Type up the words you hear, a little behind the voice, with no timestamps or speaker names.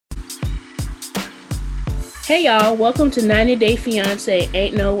Hey y'all, welcome to 90 Day Fiance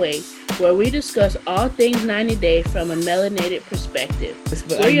Ain't No Way, where we discuss all things 90 Day from a melanated perspective.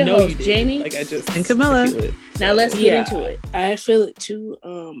 But We're I your know you hosts, did. Jamie Like I just and Camilla. I feel it. Now let's get into it. I feel it too.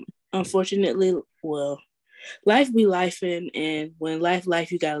 Unfortunately, well, life be lifing, and when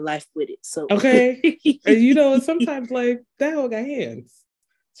life, you gotta life with it. So okay, and sometimes like that hoe got hands.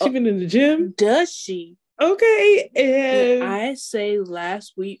 She been in the gym. Does she? Okay, and I say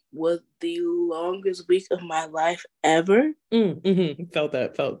last week was the longest week of my life ever. Felt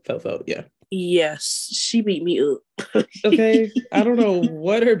that. Felt. Yeah. Yes, she beat me up. Okay, I don't know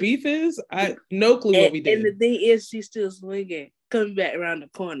what her beef is. I no clue what we did. And the thing is, she's still swinging, coming back around the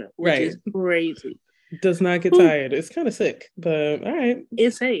corner, which is crazy. Does not get tired. It's kind of sick, but all right.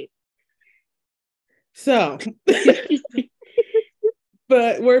 Insane. So,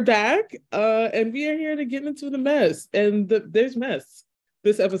 but we're back, and we are here to get into the mess. And there's mess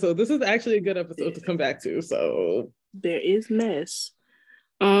this episode. This is actually a good episode to come back to. So there is mess.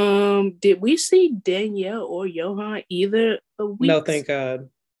 Did we see Danielle or Johan either a week? No, thank God.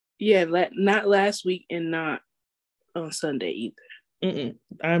 Yeah, not last week and not on Sunday either.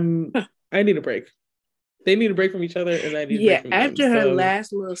 I need a break. They need a break from each other, and I need a break from after them, her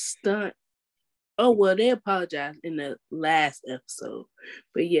last little stunt. Oh well, they apologized in the last episode,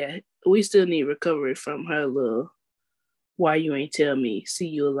 but yeah, we still need recovery from her little "why you ain't tell me, see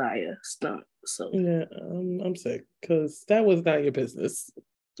you a liar" stunt. So yeah, I'm sick because that was not your business.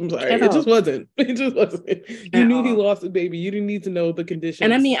 I'm sorry, it just wasn't. It just wasn't. You knew he lost it, baby. You didn't need to know the conditions.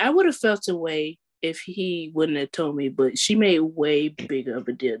 And I mean, I would have felt a way if he wouldn't have told me, but she made way bigger of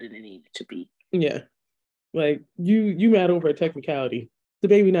a deal than it needed to be. Yeah, like you mad over a technicality. The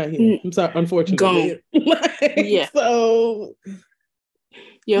baby not here. I'm sorry, unfortunately. Yeah. So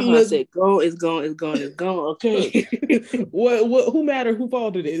Johan said, "Go is gone, is gone, is gone." Okay. what? Who matter who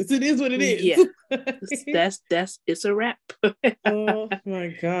fault it is? It is what it is. Yeah. that's it's a wrap. Oh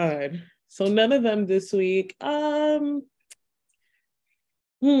my God. So none of them this week. I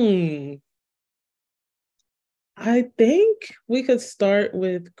think we could start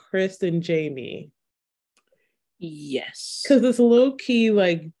with Chris and Jamie. Yes. Because it's low key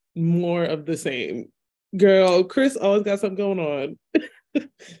like more of the same. Girl, Chris always got something going on.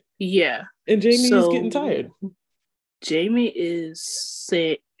 Yeah. And Jamie is getting tired. Jamie is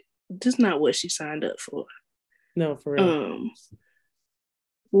saying this is not what she signed up for. No, for real.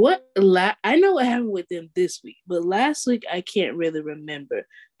 I know what happened with them this week, but last week I can't really remember.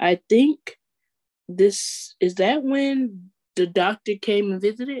 I think is that when the doctor came and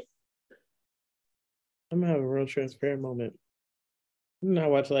visited? I'm gonna have a real transparent moment. I'm not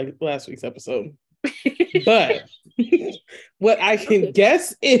watching like last week's episode. But what I can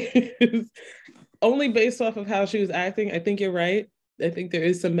guess is only based off of how she was acting. I think you're right. I think there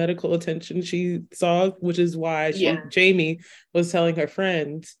is some medical attention she saw, which is why Jamie was telling her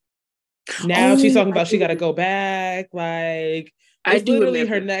friends. Now she's talking about she got to go back. Like it's literally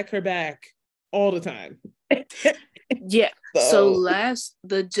her neck, her back, all the time. Yeah. So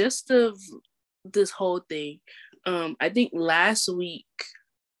the gist of this whole thing, I think last week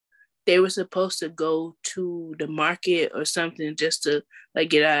they were supposed to go to the market or something just to like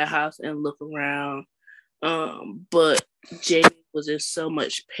get out of the house and look around. But Jamie was in so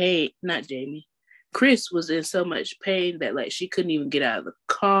much pain. Not Jamie. Chris was in so much pain that like she couldn't even get out of the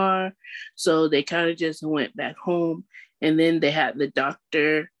car. So they kind of just went back home. And then they had the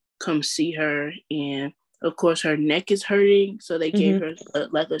doctor come see her. And of course her neck is hurting. So they gave her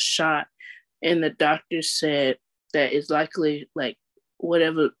a shot. And the doctor said that it's likely like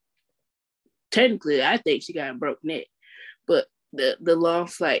whatever. Technically, I think she got a broke neck. But the long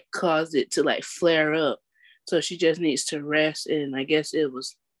flight caused it to like flare up. So she just needs to rest. And I guess it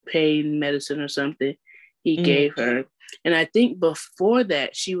was pain medicine or something he gave her. And I think before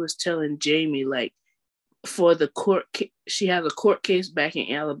that, she was telling Jamie, like, for the court, she has a court case back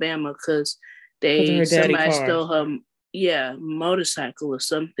in Alabama because somebody stole her, motorcycle or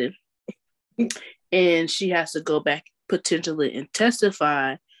something. And she has to go back potentially and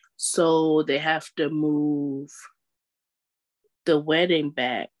testify. So they have to move the wedding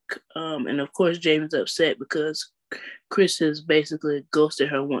back. And of course, Jamie's upset because Chris has basically ghosted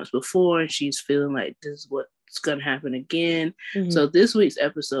her once before and she's feeling like this is what's going to happen again. So this week's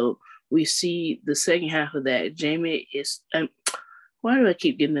episode, we see the second half of that. Jamie is, why do I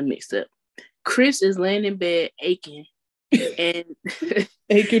keep getting them mixed up? Chris is laying in bed aching. And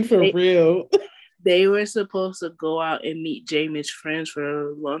aching for real. They were supposed to go out and meet Jamie's friends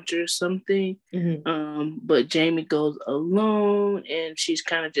for lunch or something. But Jamie goes alone and she's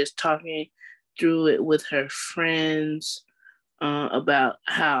kind of just talking through it with her friends about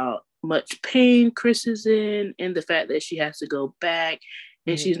how much pain Chris is in, and the fact that she has to go back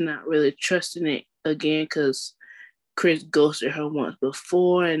and she's not really trusting it again because Chris ghosted her once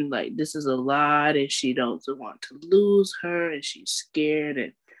before, and like this is a lot, and she doesn't want to lose her, and she's scared,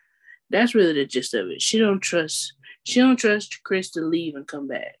 and that's really the gist of it. She don't trust Chris to leave and come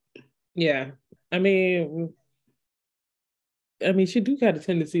back. Yeah, I mean, she do got a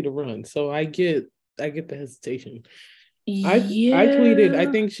tendency to run, so I get the hesitation. I tweeted, I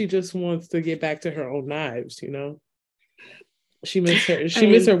think she just wants to get back to her own knives, She missed her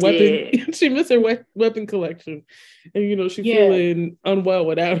weapon. She missed her weapon collection, and she's feeling unwell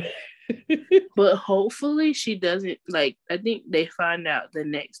without it. But hopefully she doesn't. Like, I think they find out the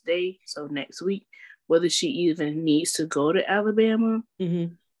next day, so next week, whether she even needs to go to Alabama.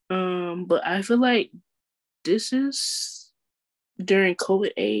 But I feel like this is during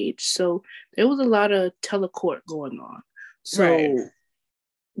COVID age, so there was a lot of telecourt going on. So I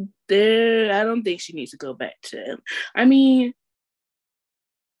don't think she needs to go back to him. I mean,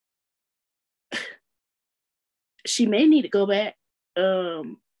 she may need to go back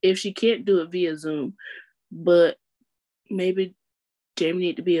if she can't do it via Zoom, but maybe Jamie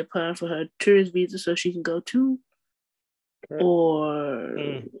need to be applying for her tourist visa so she can go too. Or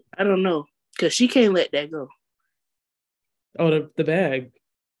I don't know, because she can't let that go. Oh, the bag.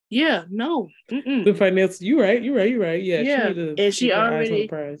 Yeah, no. The finance. You're right. Yeah.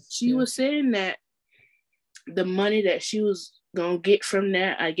 She was saying that the money that she was gonna get from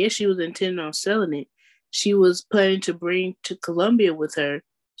that, I guess she was intending on selling it. She was planning to bring to Colombia with her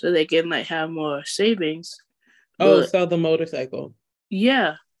so they can like have more savings. Sell the motorcycle.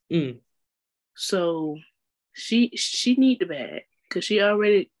 Yeah. So she need the bag because she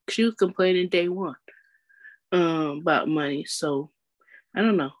was complaining day one about money. So I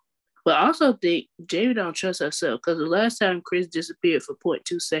don't know. But I also think Jamie don't trust herself because the last time Chris disappeared for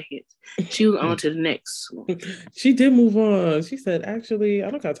 0.2 seconds, she was on to the next one. She did move on. She said, actually, I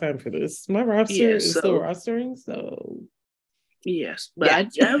don't got time for this. My roster is still rostering, so... Yes, but I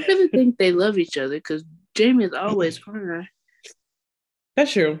really think they love each other because Jamie is always crying.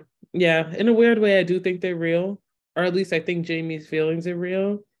 That's true. Yeah, in a weird way, I do think they're real. Or at least I think Jamie's feelings are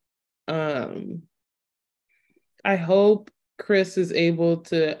real. I hope Chris is able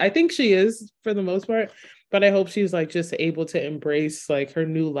to, I think she is for the most part, but I hope she's like just able to embrace like her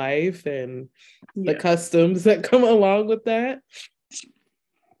new life and the customs that come along with that.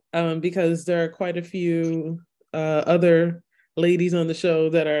 Because there are quite a few other ladies on the show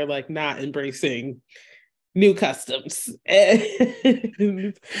that are like not embracing new customs,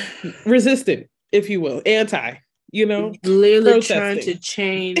 resistant, if you will, anti, literally protesting. Trying to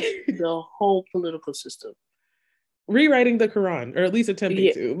change the whole political system. Rewriting the Quran, or at least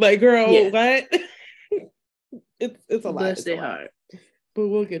attempting to. Like, girl, what? It's a lot. Bless their heart. But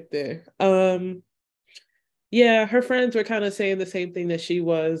we'll get there. Yeah, her friends were kind of saying the same thing that she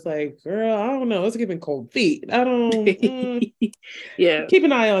was. Like, girl, I don't know. It's giving cold feet. I don't. Yeah. Keep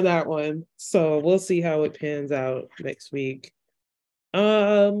an eye on that one. So we'll see how it pans out next week.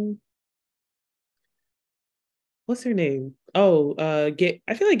 What's her name? Oh, I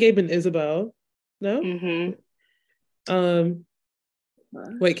feel like Gabe and Isabel. No.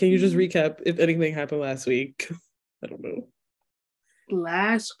 Wait, can you just recap if anything happened last week? I don't know.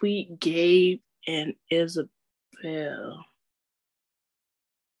 Last week, Gabe and Isabel. No,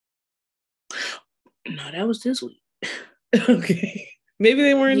 that was this week. Okay. Maybe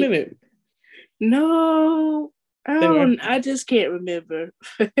they weren't in it. No, I just can't remember.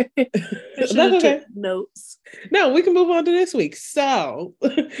 That's okay. Notes. No, we can move on to this week. So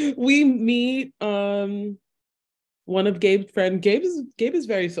we meet one of Gabe's friends. Gabe is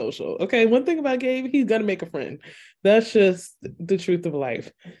very social. Okay, one thing about Gabe, he's gonna make a friend. That's just the truth of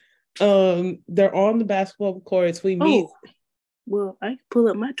life. They're on the basketball courts. We meet. Well, I can pull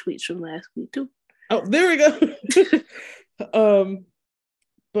up my tweets from last week too. Oh, there we go.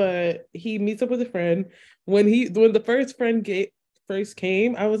 But he meets up with a friend. When the first friend first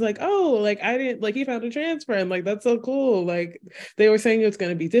came, I was like, oh, like I didn't like he found a trans friend. Like that's so cool. Like they were saying it's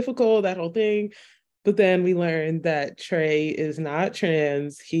gonna be difficult, that whole thing. But then we learned that Trey is not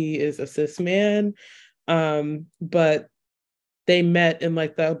trans. He is a cis man. But they met in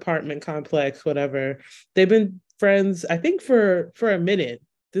like the apartment complex, whatever. They've been friends, I think, for a minute.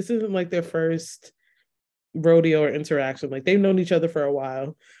 This isn't like their first rodeo or interaction. Like they've known each other for a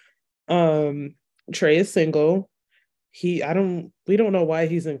while. Trey is single. We don't know why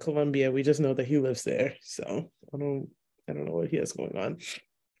he's in Colombia. We just know that he lives there. So I don't know what he has going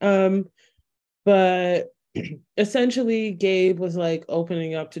on. But essentially Gabe was like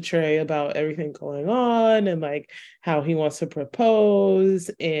opening up to Trey about everything going on and like how he wants to propose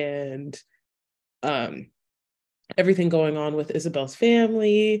and everything going on with Isabel's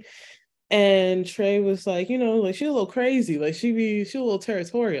family. And Trey was like, like she's a little crazy. Like she a little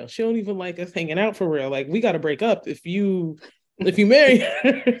territorial. She don't even like us hanging out for real. Like we gotta break up if you marry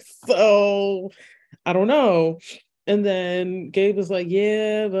her. So I don't know. And then Gabe was like,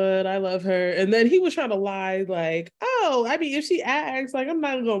 yeah, but I love her. And then he was trying to lie, like, oh, I mean, if she asks, like, I'm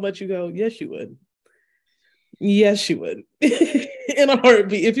not gonna let you go. Yes, you would. Yes, you would. In a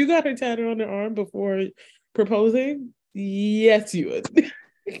heartbeat. If you got her tatted on her arm before proposing, yes, you would.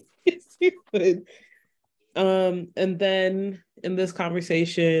 Yes, you would. And then in this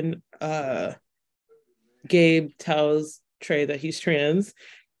conversation, Gabe tells Trey that he's trans.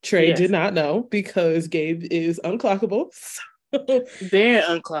 Trey did not know because Gabe is unclockable. So very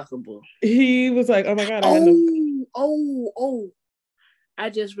unclockable. He was like, "Oh my god!" I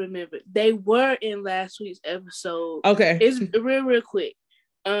just remembered they were in last week's episode. Okay, it's real quick.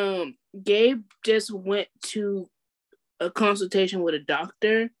 Gabe just went to a consultation with a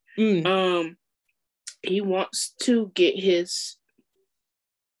doctor. He wants to get his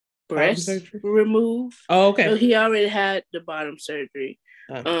breast removed. Oh, okay. So he already had the bottom surgery.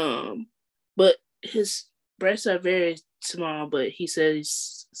 But his breasts are very small, but he said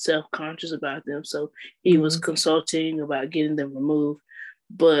he's self-conscious about them. So he was consulting about getting them removed.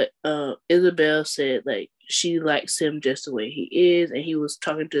 But Isabel said like she likes him just the way he is, and he was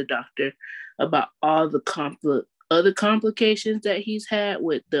talking to the doctor about all the other complications that he's had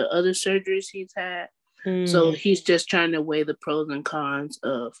with the other surgeries he's had. So he's just trying to weigh the pros and cons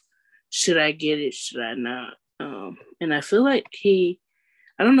of should I get it, should I not? And I feel like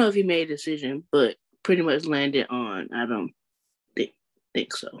I don't know if he made a decision, but pretty much landed on I don't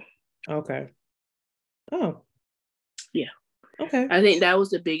think so. Okay. Oh. Yeah. Okay. I think that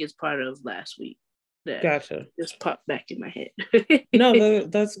was the biggest part of last week. That gotcha. Just popped back in my head. No,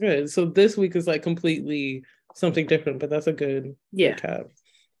 that's good. So this week is like completely something different, but that's a good recap.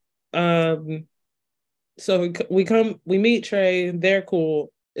 So we meet Trey. They're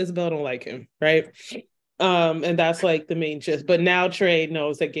cool. Isabel don't like him, right? And that's like the main gist. But now Trey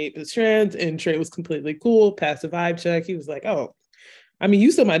knows that Gabe is trans, and Trey was completely cool. Passed the vibe check. He was like, "Oh, I mean,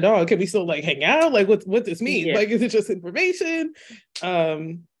 you still my dog. Can we still like hang out? Like, what this mean? Yeah. Like, is it just information?"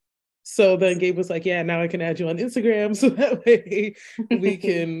 So then Gabe was like, "Yeah, now I can add you on Instagram, so that way we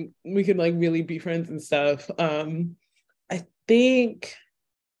can like really be friends and stuff." I think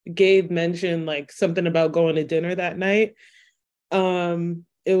Gabe mentioned like something about going to dinner that night.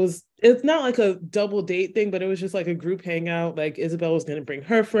 It's not like a double date thing, but it was just like a group hangout. Like Isabel was going to bring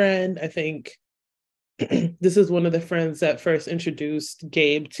her friend. I think this is one of the friends that first introduced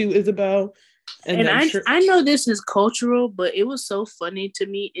Gabe to Isabel. And I know this is cultural, but it was so funny to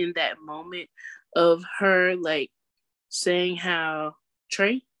me in that moment of her like saying how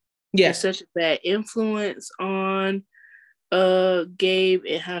Trey is such a bad influence on Gabe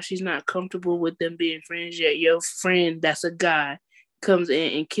and how she's not comfortable with them being friends, yet your friend that's a guy comes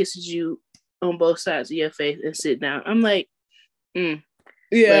in and kisses you on both sides of your face and sit down. I'm like, okay.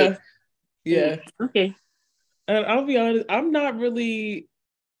 And I'll be honest, I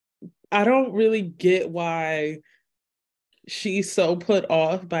don't really get why she's so put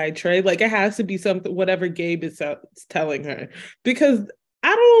off by Trey. Like it has to be something, whatever Gabe is telling her, because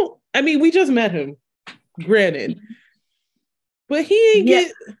we just met him, granted, but he didn't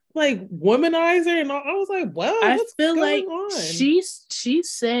get like womanizer, and I was like, well, what's going like on? She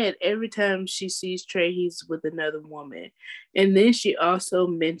said every time she sees Trey, he's with another woman, and then she also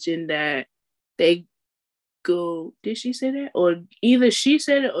mentioned that they go. Did she say that, or either she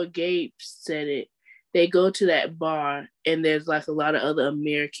said it or Gabe said it? They go to that bar, and there's like a lot of other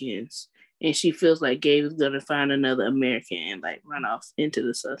Americans, and she feels like Gabe is gonna find another American and like run off into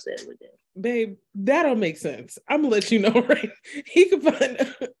the sunset with them. Babe, that don't make sense. I'm gonna let you know, right? He could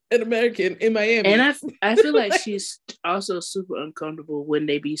find an American in Miami. And I feel like she's also super uncomfortable when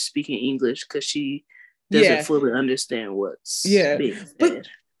they be speaking English because she doesn't fully understand what's being said. But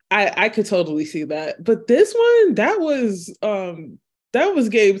I could totally see that. But this one, that was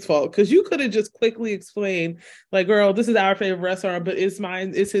Gabe's fault, because you could have just quickly explained, like, girl, this is our favorite restaurant, but it's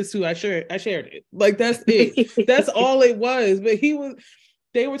mine, it's his too. I shared it. Like that's it. That's all it was. But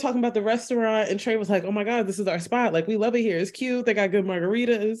they were talking about the restaurant, and Trey was like, "Oh my God, this is our spot. Like, we love it here. It's cute. They got good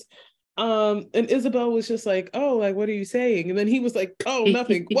margaritas." And Isabel was just like, "Oh, like, what are you saying?" And then he was like, "Oh,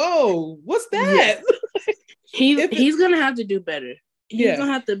 nothing." Whoa, what's that? Yeah. He's gonna have to do better. He's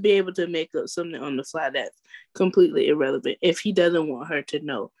gonna have to be able to make up something on the fly that's completely irrelevant if he doesn't want her to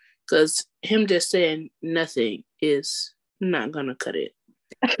know because him just saying nothing is not gonna cut it.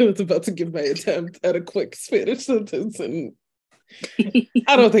 I was about to give my attempt at a quick Spanish sentence, and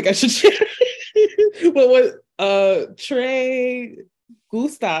I don't think I should share. But what Trey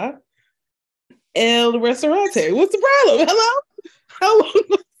gusta el restaurante? What's the problem? Hello? How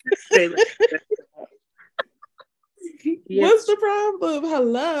long? What's the problem?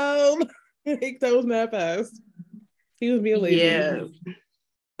 Hello? Like, that was mad fast. He was being lazy. Yeah.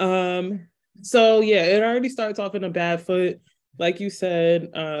 So yeah, it already starts off in a bad foot. Like you said,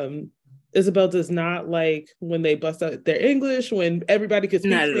 Isabel does not like when they bust out their English, when everybody can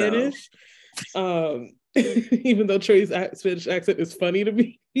speak Spanish. Even though Trey's Spanish accent is funny to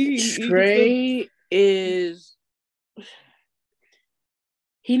me. Trey is...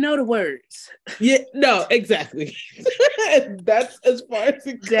 he know the words. Yeah, no, exactly. That's as far as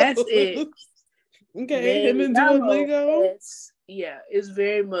it goes. That's it. Okay, him and Duolingo. Yeah, it's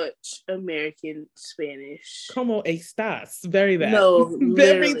very much American Spanish. Como estás? Very bad. No,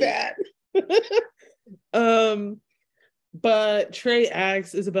 very bad. But Trey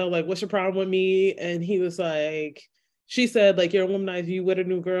asks Isabel, like, what's your problem with me? And he was like, she said, like, you're a womanizer, you with a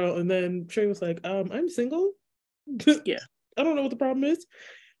new girl. And then Trey was like, I'm single. Yeah. I don't know what the problem is,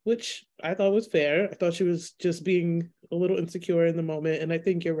 which I thought was fair. I thought she was just being a little insecure in the moment. And I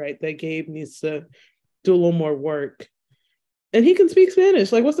think you're right that Gabe needs to do a little more work. And he can speak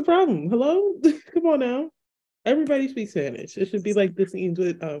Spanish. Like, what's the problem? Hello? Come on now. Everybody speaks Spanish. It should be like the scenes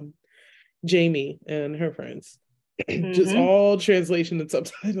with Jamie and her friends. Mm-hmm. Just all translation and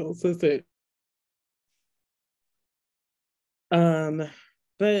subtitles. That's it.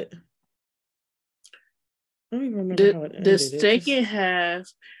 But I don't even remember how it ended. The second half,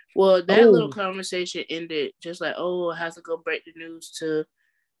 well, that little conversation ended just like, I have to go break the news to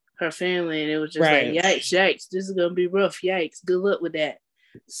her family, and it was just like, yikes, this is gonna be rough. Yikes, good luck with that.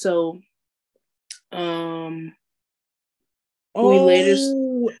 So,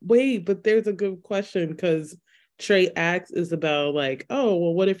 wait, but there's a good question, because Trey asks Isabel, like,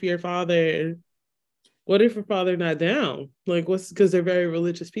 what if your father not down? Like, because they're very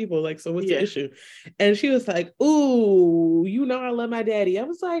religious people. Like, so what's the issue? And she was like, ooh, I love my daddy. I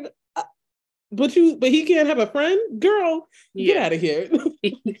was like, but he can't have a friend? Girl, get out of here.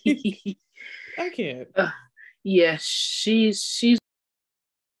 I can't. She's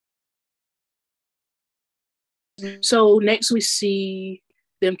so next we see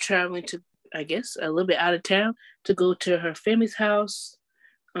them traveling to, I guess, a little bit out of town to go to her family's house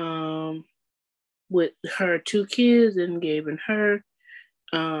with her 2 kids and Gabe and her.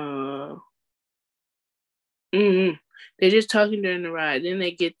 They're just talking during the ride. Then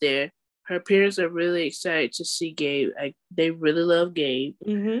they get there. Her parents are really excited to see Gabe. They really love Gabe.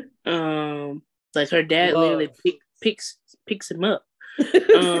 Mm-hmm. Like her dad literally picks him up.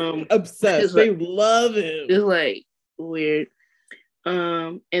 Obsessed. They love him. It's like weird.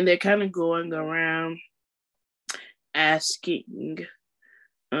 And they're kind of going around asking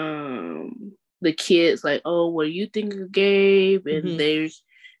the kids, like, what do you think of Gabe? And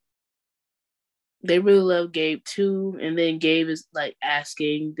they really love Gabe too. And then Gabe is like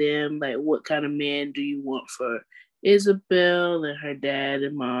asking them, like, what kind of man do you want for Isabel? And her dad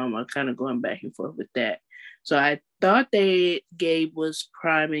and mom are kind of going back and forth with that. So I thought Gabe was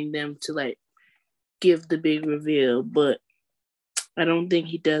priming them to like give the big reveal, but I don't think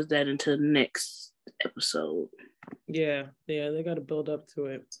he does that until the next episode. Yeah, they got to build up to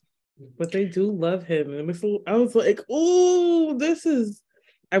it. But they do love him. And I was like, oh,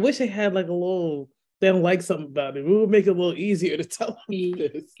 I wish they had like they don't like something about it. We would make it a little easier to tell them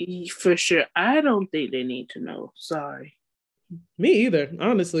this. For sure. I don't think they need to know. Sorry. Me either,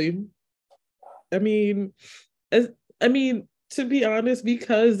 honestly. I mean, to be honest,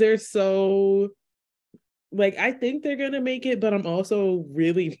 because they're so, like, I think they're going to make it, but I'm not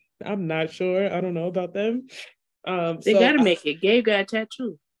sure. I don't know about them. They got to make it. Gabe got a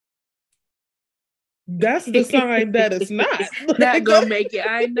tattoo. That's the sign that it's not. Not gonna make it.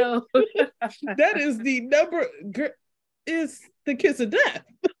 I know. That is the number. Is the kiss of death.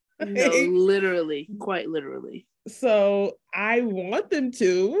 No, literally, quite literally. So I want them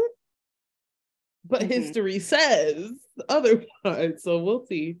to, but history says otherwise. So we'll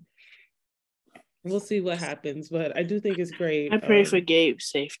see. We'll see what happens, but I do think it's great. I pray for Gabe's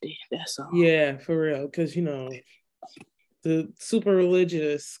safety. That's all. Yeah, for real, because the super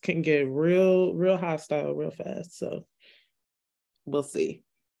religious can get real hostile real fast. So we'll see.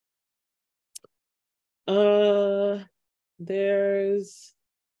 There's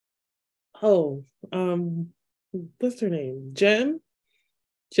what's her name? Jen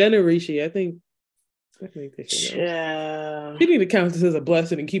Arishi. I think Yeah. You need to count this as a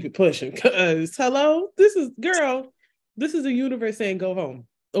blessing and keep it pushing. Cause hello, this is a universe saying go home.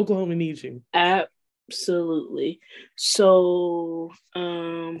 Oklahoma needs you. Absolutely. So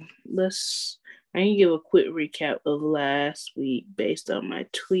I can give a quick recap of last week based on my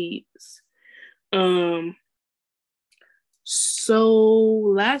tweets.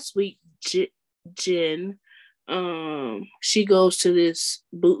 So last week Jen she goes to this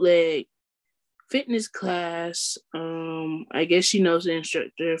bootleg fitness class. I guess she knows the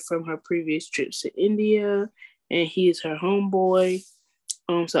instructor from her previous trips to India, and he is her homeboy.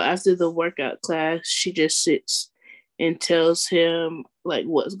 So after the workout class, she just sits and tells him like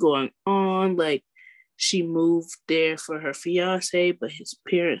what's going on. Like she moved there for her fiance, but his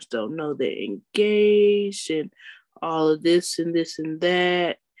parents don't know they're engaged, and all of this and this and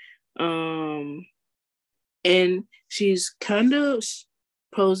that. And she's kind of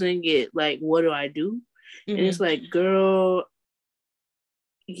posing it like, what do I do? Mm-hmm. And it's like, girl,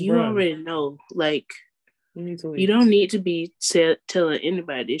 you already know. Like, you don't need to be telling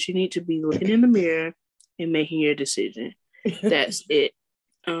anybody this. You need to be looking in the mirror and making your decision. That's it.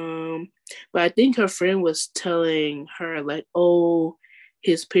 But I think her friend was telling her like, oh,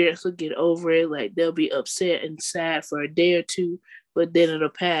 his parents will get over it. Like they'll be upset and sad for a day or two, but then it'll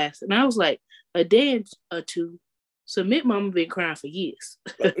pass. And I was like, a day or two. Submit mama been crying for years.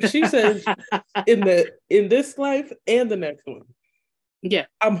 She said in this life and the next one. Yeah.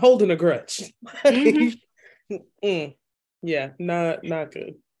 I'm holding a grudge. Mm. Yeah, not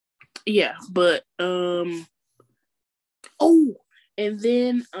good. Yeah, but and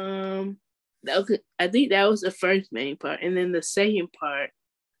then I think that was the first main part, and then the second part,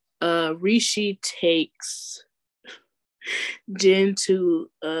 Rishi takes Jen to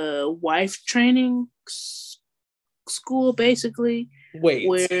wife training school, basically. Wait,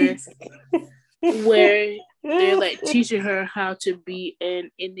 where they're like teaching her how to be an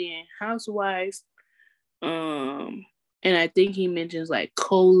Indian housewife. And I think he mentions like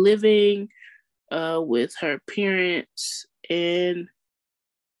co-living with her parents, and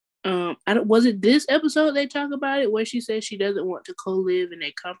was it this episode they talk about it where she says she doesn't want to co-live and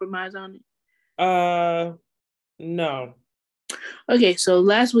they compromise on it? No. Okay, so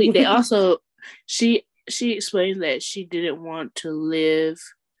last week they also she explains that she didn't want to live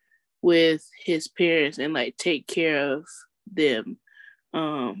with his parents and like take care of them,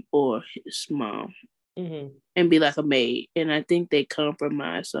 or his mom. Mm-hmm. And be like a maid. And I think they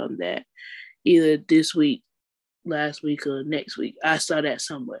compromised on that either this week, last week, or next week. I saw that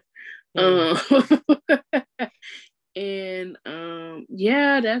somewhere. And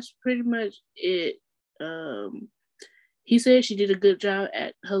yeah, that's pretty much it. He said she did a good job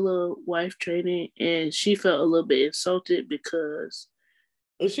at her little wife training, and she felt a little bit insulted because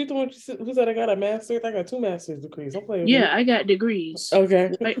is she the one who said I got a master's? I got 2 master's degrees. I'm playing. Yeah, I got degrees.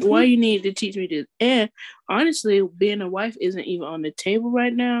 Okay. Why you need to teach me this? And honestly, being a wife isn't even on the table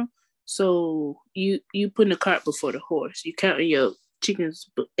right now. So you putting the cart before the horse. You counting your chickens'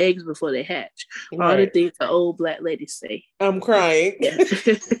 eggs before they hatch. Right. All the things the old black ladies say. I'm crying.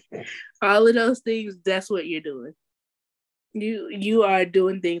 All of those things. That's what you're doing. You are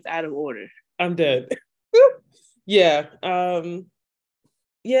doing things out of order. I'm dead. Yeah.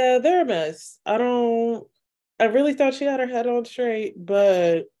 Yeah, they're a mess. I really thought she had her head on straight,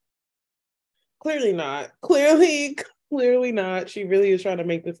 but clearly not. Clearly not. She really is trying to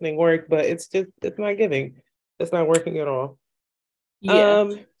make this thing work, but it's not giving. It's not working at all. Yeah.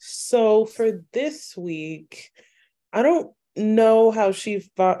 So for this week, I don't know how she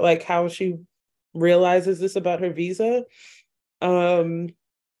realizes this about her visa. I'm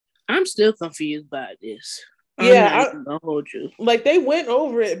still confused by this. I'm gonna hold you. Like they went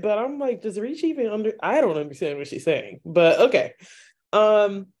over it, but I'm like, does Reach even I don't understand what she's saying, but okay.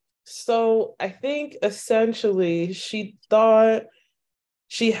 So I think essentially she thought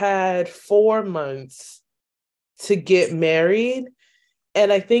she had 4 months to get married.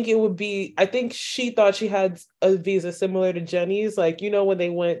 And I think she thought she had a visa similar to Jenny's, like, when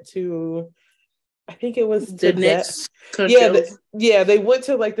they went to, I think it was the next country. They went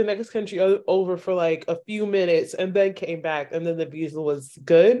to like the next country over for like a few minutes and then came back, and then the visa was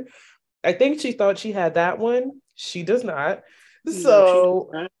good. I think she thought she had that one. She does not. No,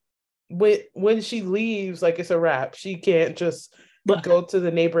 so when she leaves, like it's a wrap. She can't just go to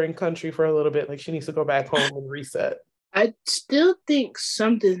the neighboring country for a little bit. Like she needs to go back home and reset. I still think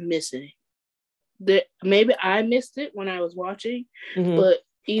something's missing. That maybe I missed it when I was watching, but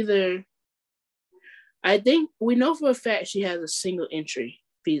either. I think we know for a fact she has a single entry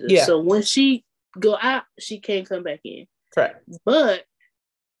visa. Yeah. So when she go out, she can't come back in. Correct. But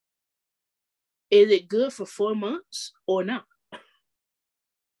is it good for 4 months or not?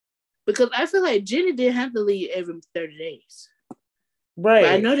 Because I feel like Jenny didn't have to leave every 30 days. Right.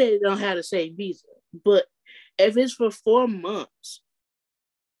 But I know they don't have the same visa. But if it's for 4 months,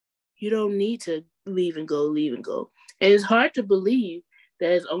 you don't need to leave and go. And it's hard to believe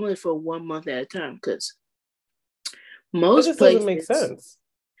that it's only for 1 month at a time, because most places doesn't make sense.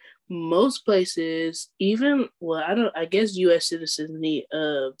 Most places, even I guess US citizens need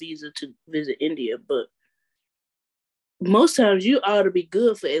a visa to visit India, but most times you ought to be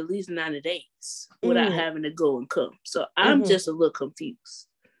good for at least 90 days without having to go and come. So I'm just a little confused.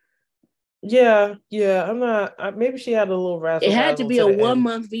 Yeah, I'm not. Maybe she had a little razzle. It had to be a 1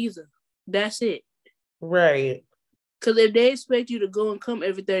 month visa. That's it. Right. Because if they expect you to go and come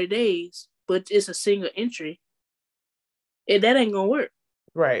every 30 days, but it's a single entry, that ain't gonna work.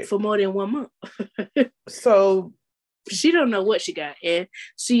 Right. For more than 1 month. So she don't know what she got. And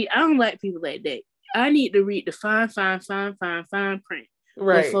see, I don't like people like that. I need to read the fine print.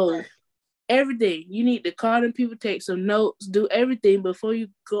 Right. Before everything. You need to call them people, take some notes, do everything before you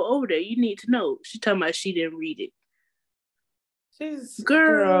go over there. You need to know. She talking about she didn't read it. She's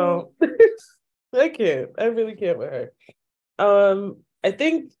girl. I can't. I really can't with her. I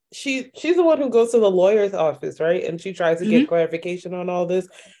think she's the one who goes to the lawyer's office, right? And she tries to get clarification on all this.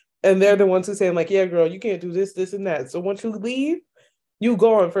 And they're the ones who saying, like, yeah, girl, you can't do this, this, and that. So once you leave, you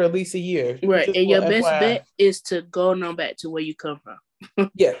go on for at least a year. Right. And your best bet is to go on back to where you come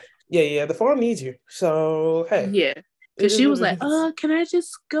from. Yeah. The farm needs you. So, hey. Yeah. Because she was like, can I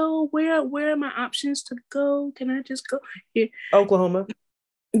just go? Where are my options to go? Can I just go here? Oklahoma.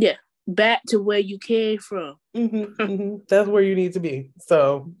 Yeah. Back to where you came from. That's where you need to be.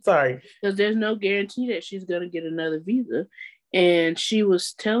 So, sorry. Because there's no guarantee that she's going to get another visa. And she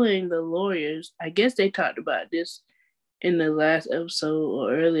was telling the lawyers, I guess they talked about this in the last episode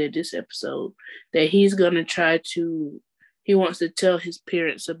or earlier this episode, that he's going to he wants to tell his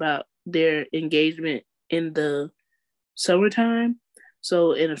parents about their engagement in the summertime.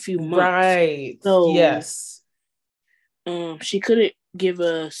 So in a few months. Right. So, yes. She couldn't give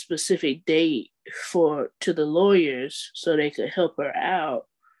a specific date to the lawyers so they could help her out.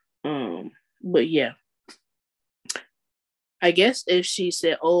 But yeah. I guess if she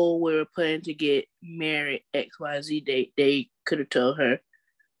said, we were planning to get married XYZ date, they could have told her,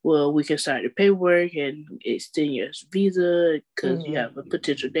 well, we can start the paperwork and extend your visa because you have a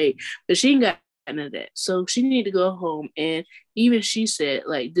potential date. But she ain't got none of that. So she need to go home. And even she said,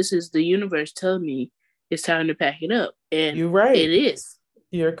 like, this is the universe telling me it's time to pack it up. And you're right. It is.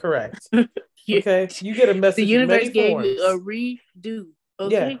 You're correct. Okay. You get a message. The universe gave you a redo.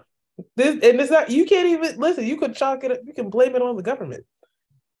 Okay. Yeah. It's not, you can't even listen, you could chalk it up, you can blame it on the government.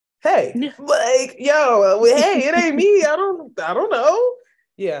 Hey, like, yo, hey, it ain't me. I don't know.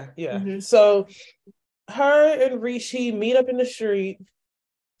 Yeah. So her and Rishi meet up in the street.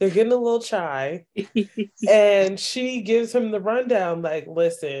 They're getting a little chai. And she gives him the rundown, like,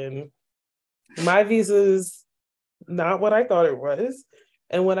 listen, my visa's not what I thought it was.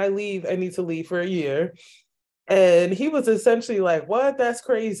 And when I leave, I need to leave for a year. And he was essentially like, what? That's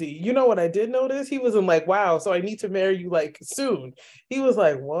crazy. You know what I did notice? He wasn't like, wow, so I need to marry you like soon. He was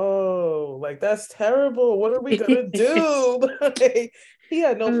like, whoa, like that's terrible. What are we gonna do? Like, he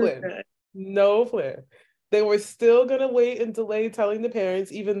had no plan. No plan. They were still gonna wait and delay telling the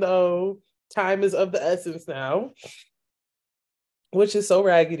parents, even though time is of the essence now, which is so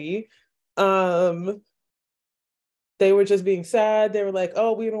raggedy. They were just being sad. They were like,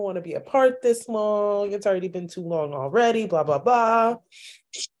 oh, we don't want to be apart this long. It's already been too long already, blah, blah, blah.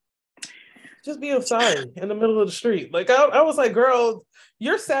 Just being sorry in the middle of the street. Like, I was like, girl,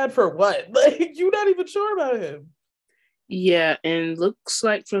 you're sad for what? Like, you're not even sure about him. Yeah, and looks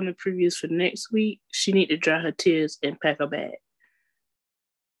like from the previews for next week, she need to dry her tears and pack her bag.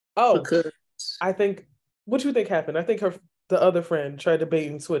 Oh, because I think, what do you think happened? I think the other friend tried to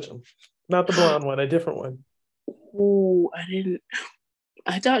bait and switch him. Not the blonde one, a different one. Oh, I didn't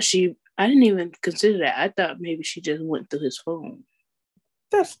even consider that. I thought maybe she just went through his phone.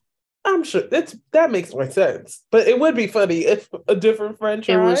 I'm sure that makes more sense. But it would be funny if a different friend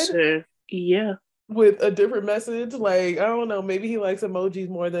tried. It was her. Yeah. With a different message. Like, I don't know, maybe he likes emojis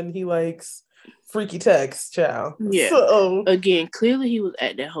more than he likes freaky text, child. Yeah. So, again, clearly he was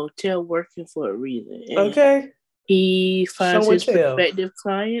at that hotel working for a reason. Okay. He finds his prospective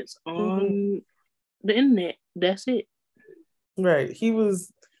clients on the internet. That's it. Right. He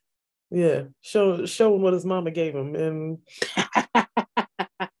was, showing what his mama gave him.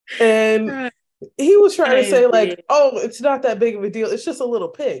 And he was trying to say, like, oh, it's not that big of a deal. It's just a little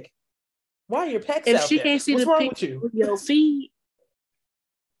pig. Why are your pecs out there? If she can't see the pig on your feed.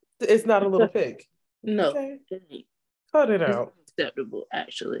 It's not a little pig. No. Okay. Cut it out. Acceptable,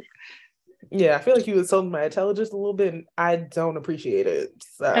 actually. Yeah, I feel like you insulted my intelligence a little bit, and I don't appreciate it.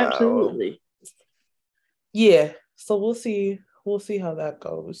 So Absolutely. yeah. So we'll see. We'll see how that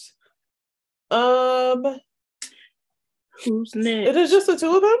goes. Who's next? It is just the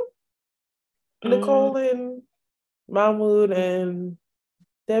two of them? Nicole and Mahmoud and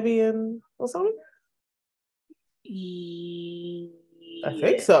Debbie and or something? Yeah. I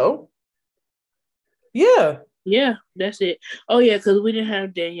think so. Yeah. Yeah, that's it. Oh yeah, because we didn't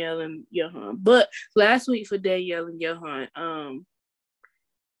have Danielle and Johan. But last week for Danielle and Johan,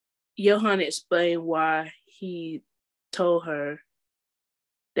 Johan explained why he told her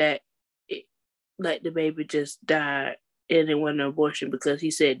that like the baby just died and it wasn't an abortion, because he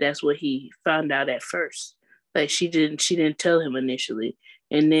said that's what he found out at first. Like she didn't tell him initially,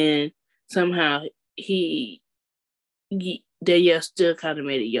 and then somehow Danielle still kind of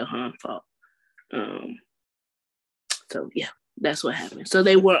made it Johan's fault. So yeah, that's what happened. So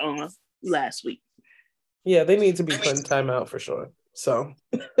they were on last week. Yeah, they need to be put in timeout for sure. So,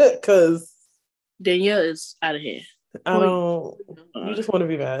 because Danielle is out of hand. I don't. You just want to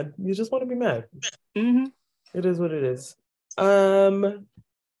be mad. You just want to be mad. Mm-hmm. It is what it is. I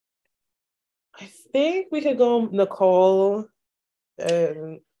think we could go Nicole,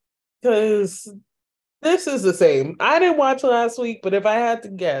 and because this is the same. I didn't watch last week, but if I had to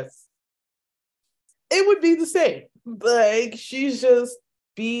guess, it would be the same. Like she's just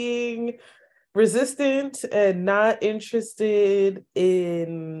being resistant and not interested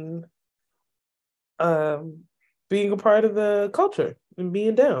in being a part of the culture and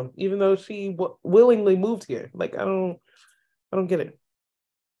being down, even though she willingly moved here. Like I don't get it.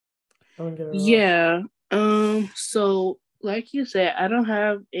 I don't get it. Yeah. So like you said, I don't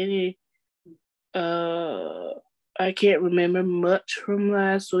have any. I can't remember much from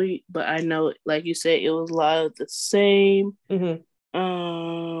last week, but I know, like you said, it was a lot of the same.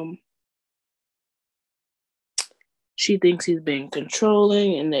 Mm-hmm. She thinks he's being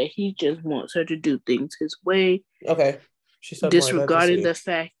controlling and that he just wants her to do things his way. Okay. She said disregarding the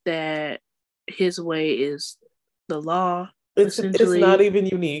fact that his way is the law. It's not even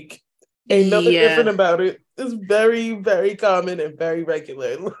unique. Ain't nothing different about it. It's very, very common and very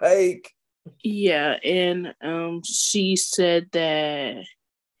regular. Like yeah, and she said that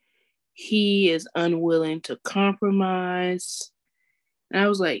he is unwilling to compromise. And I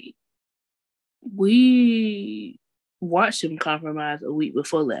was like, we watched him compromise a week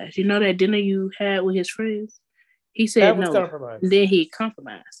before last. You know that dinner you had with his friends? He said no. Compromise. Then he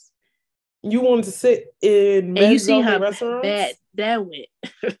compromised. You wanted to sit in and you see how bad that went.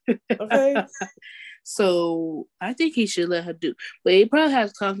 Okay. So I think he should let her do, but it probably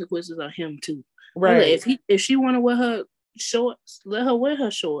has consequences on him too. Right. If she want to wear her shorts, let her wear her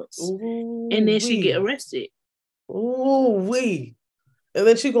shorts. Ooh, and then she get arrested. Ooh wee. And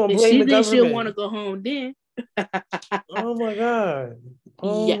then she gonna blame the government. She'll want to go home then. Oh my god.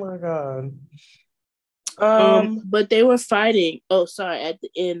 Oh my god. But they were fighting. Oh, sorry, at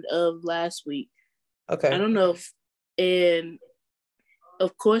the end of last week. Okay. I don't know if, and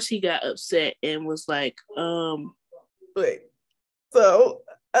of course he got upset and was like, wait. So,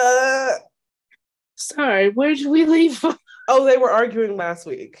 sorry, where did we leave from? Oh, they were arguing last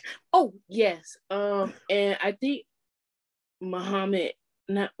week. Oh, yes. And I think Mahmoud,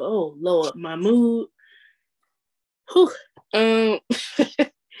 Mahmoud,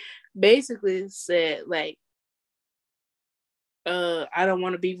 basically said like, I don't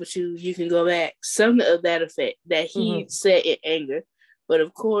want to be with you, you can go back. Something of that effect that he said in anger. But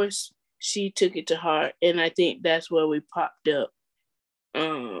of course, she took it to heart. And I think that's where we popped up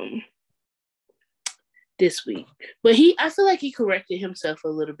this week. But I feel like he corrected himself a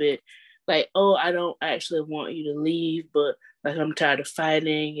little bit. Like, oh, I don't actually want you to leave, but like I'm tired of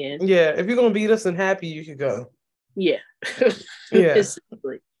fighting. And yeah, if you're gonna beat us and happy, you could go. Yeah. Yeah.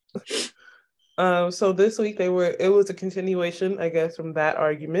 So this week it was a continuation, I guess, from that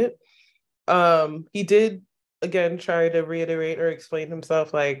argument. He did again try to reiterate or explain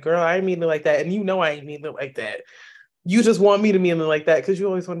himself, like, girl, I ain't mean it like that, and you know I ain't mean it like that. You just want me to mean it like that because you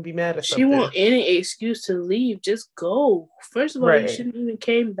always want to be mad at something. She want any excuse to leave. Just go. First of all, you shouldn't even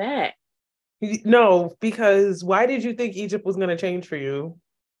came back. No, because why did you think Egypt was gonna change for you?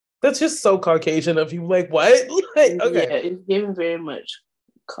 That's just so Caucasian of you. Like, what? Like, okay. Yeah, it's given very much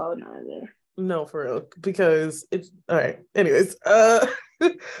colonizer. No, for real. Because it's all right. Anyways,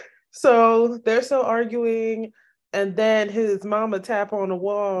 so they're still arguing, and then his mama tap on the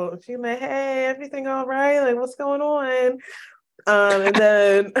wall. She's like, "Hey, everything all right? Like, what's going on?" And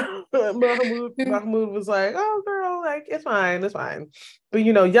then Mahmoud was like, "Oh, girl, like it's fine, it's fine." But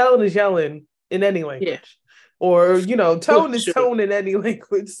yelling is yelling in any Yeah, language, or for tone is sure. tone in any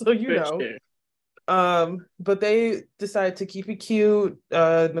language. So For sure. But they decided to keep it cute.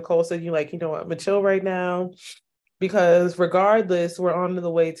 Nicole said, I'm gonna chill right now because regardless, we're on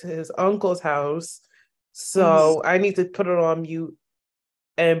the way to his uncle's house. So I need to put it on mute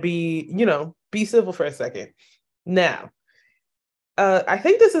and be civil for a second. Now, I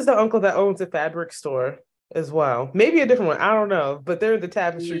think this is the uncle that owns a fabric store as well. Maybe a different one. I don't know, but they're in the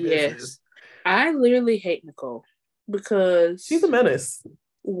tapestry business. Yes. I literally hate Nicole She's a because menace.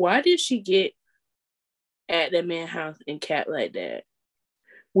 why did she get at that man's house and cat like that?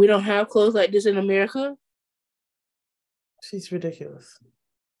 We don't have clothes like this in America. She's ridiculous.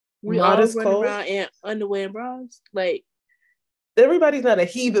 We all Modest run clothes. around in underwear and bras. Like Everybody's not a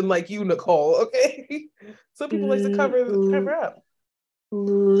heathen like you, Nicole. Okay, some people like to cover up.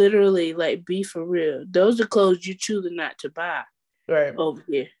 literally, like be for real. Those are clothes you choosing not to buy Right, over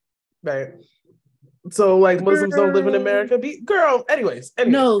here. right. So like Muslims don't live in Girl. America. Girl. Anyways.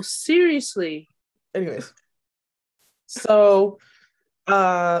 No, seriously. Anyways. So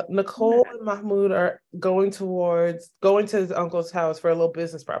Nicole and Mahmoud are going to his uncle's house for a little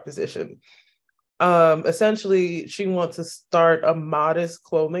business proposition. Essentially she wants to start a modest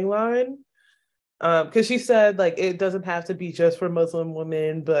clothing line. Because she said like it doesn't have to be just for Muslim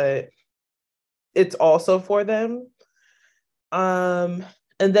women, but it's also for them. Um,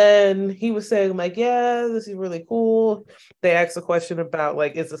 and then he was saying like, yeah, this is really cool. They asked a question about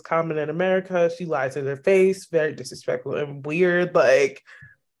like, is this common in America? She lies to their face, very disrespectful and weird, like,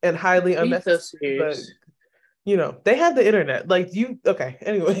 and highly He's so unnecessary. But serious. they have the internet. Like okay.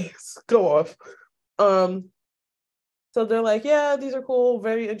 Anyways, go off. Um, so they're like, yeah, these are cool,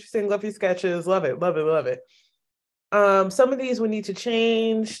 very interesting, love your sketches, love it, love it, love it. Some of these we need to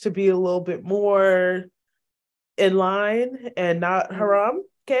change to be a little bit more in line and not haram.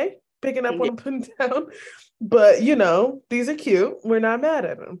 Okay, picking up what I'm putting down. But these are cute. We're not mad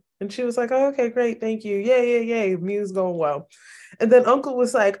at them. And she was like, oh, okay, great, thank you. Yay. Music's going well. And then Uncle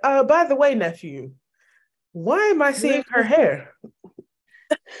was like, by the way, nephew, why am I seeing her hair?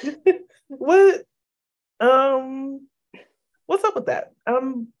 What what's up with that?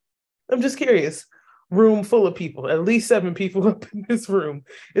 I'm just curious. Room full of people, at least 7 people up in this room.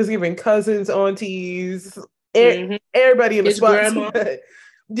 Is giving cousins, aunties, everybody in the His spot grandma. tonight.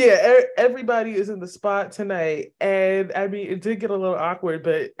 Yeah, everybody is in the spot tonight. And I mean, it did get a little awkward,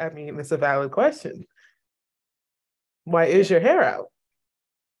 but I mean, it's a valid question. Why is your hair out?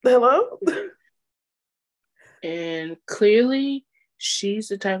 Hello? And clearly, she's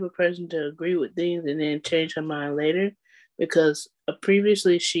the type of person to agree with things and then change her mind later. Because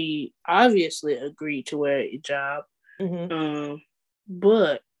previously, she obviously agreed to wear a hijab.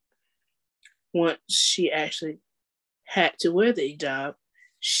 But once she actually had to wear the hijab,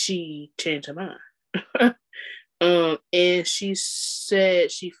 she changed her mind. And she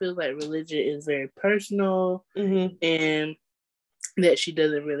said she feels like religion is very personal and that she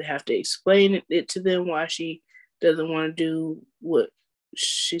doesn't really have to explain it to them why she doesn't want to do what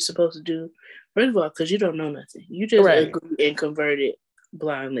she's supposed to do. First of all, because you don't know nothing. You just agree and convert it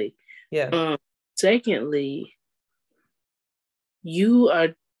blindly. Yeah. Secondly, you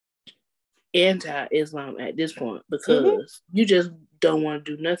are anti-Islam at this point because you just don't want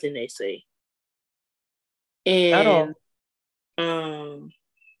to do nothing they say. And at all.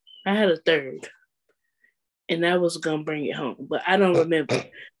 I had a third, and I was gonna bring it home, but I don't remember.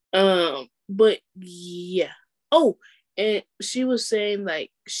 But yeah. Oh, and she was saying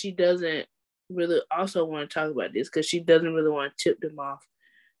like she doesn't really also want to talk about this because she doesn't really want to tip them off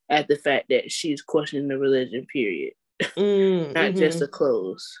at the fact that she's questioning the religion, period. Not just the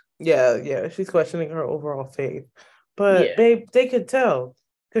clothes. Yeah. She's questioning her overall faith. But babe, they could tell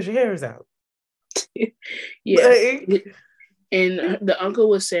because your hair is out. Yeah. Like, and the uncle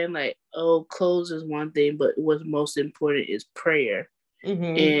was saying like, oh, clothes is one thing, but what's most important is prayer.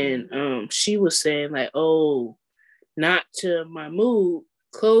 And she was saying like, oh, not to my mood.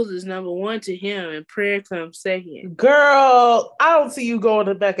 Clothes is number one to him, and prayer comes second. Girl, I don't see you going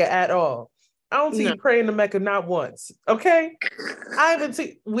to Mecca at all. I don't see you praying to Mecca not once. Okay, I haven't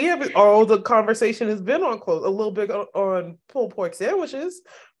seen. We haven't. All the conversation has been on clothes, a little bit on pulled pork sandwiches,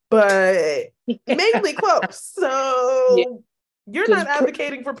 but mainly clothes. So you're not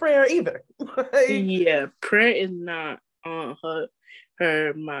advocating for prayer either. Yeah, prayer is not on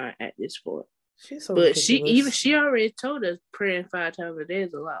her mind at this point. She's so but ridiculous. she already told us praying 5 times a day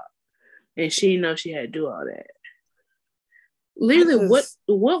is a lot, and she knows she had to do all that. Literally, what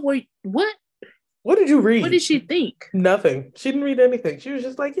What did you read? What did she think? Nothing. She didn't read anything. She was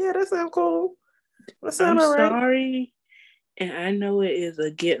just like, yeah, that sounds cool. That sounds I'm all right. sorry, and I know it is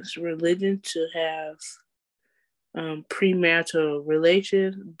against religion to have premarital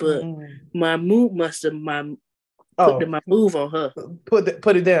relations, but my move must have put my move on her. Put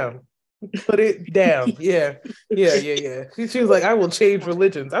it down. Put it down. Yeah. She was like, I will change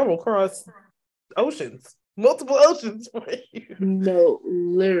religions. I will cross oceans, multiple oceans for you. No,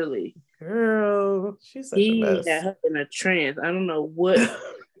 literally. Girl, she's such a mess. He had her in a trance. I don't know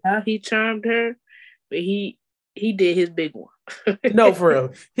how he charmed her, but he did his big one. No, for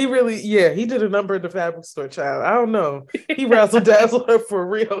real. He really, he did a number in the fabric store, child. I don't know. He razzle dazzled her for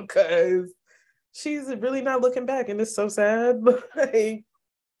real, because she's really not looking back, and it's so sad. Like,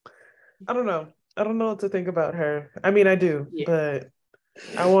 I don't know. I don't know what to think about her. I mean, I do, but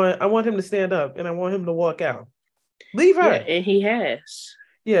I want him to stand up, and I want him to walk out. Leave her. Yeah, and he has.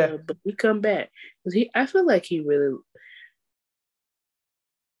 Yeah, but he come back because I feel like he really.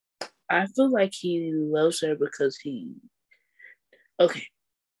 I feel like he loves her because he. Okay.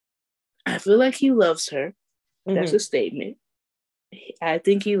 I feel like he loves her. That's a statement. I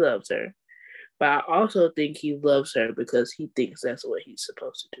think he loves her, but I also think he loves her because he thinks that's what he's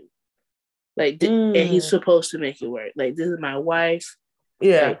supposed to do. Like, and he's supposed to make it work. Like, this is my wife.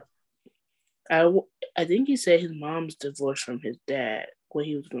 Yeah. Like, I think he said his mom's divorced from his dad when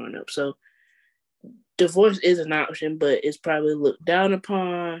he was growing up. So divorce is an option, but it's probably looked down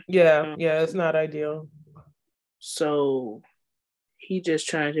upon. Yeah, it's not ideal. So he just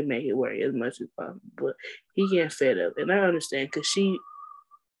trying to make it work as much as possible. But he getting fed up. And I understand because she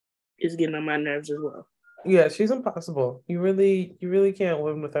is getting on my nerves as well. Yeah, she's impossible. You really can't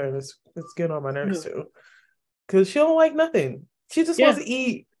live with her. It's getting on my nerves too. Because she don't like nothing. She just wants to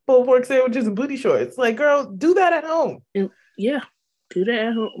eat pulled pork sandwiches and booty shorts. Like, girl, do that at home. And, do that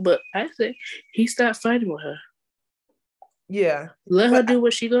at home. But I say he stopped fighting with her. Yeah. Let her do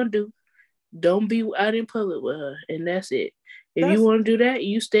what she gonna do. Don't be out in public with her. And that's it. If you want to do that,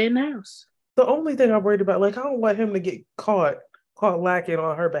 you stay in the house. The only thing I'm worried about, like, I don't want him to get caught lacking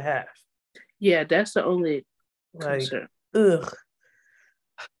on her behalf. Yeah, that's the only concern. Ugh.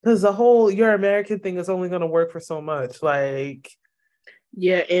 Because the whole "you're American" thing is only going to work for so much. Like,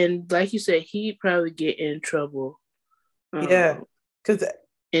 yeah, and like you said, he'd probably get in trouble. Because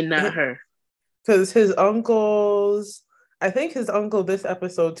and not her. Because his uncles, I think his uncle this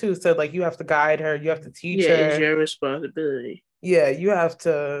episode too said, like, you have to guide her, you have to teach her. Yeah, it's your responsibility. Yeah, you have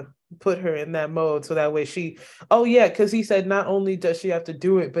to put her in that mode so that way because he said not only does she have to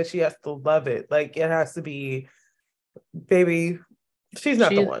do it, but she has to love it. Like, it has to be, baby, she's not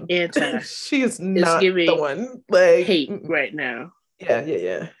the one. She's not the one. Like, hate right now.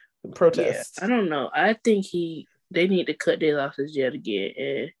 Yeah. Protest. Yeah, I don't know. I think they need to cut their losses yet again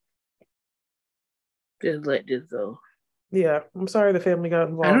and just let this go. Yeah, I'm sorry the family got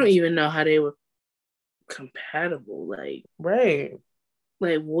involved. I don't even know how they were compatible. Like, right.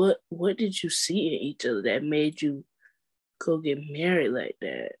 Like, what did you see in each other that made you go get married like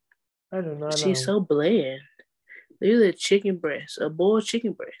that? I do not know. She's so bland. Literally a chicken breast, a boiled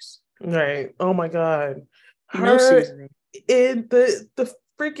chicken breast. Right. Oh my God. No seasoning. In the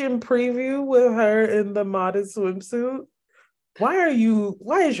freaking preview with her in the modest swimsuit. Why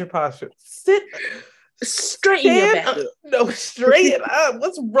is your posture? Straighten your back up. No, straighten up.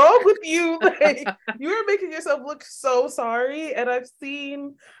 What's wrong with you? Like, you are making yourself look so sorry. And I've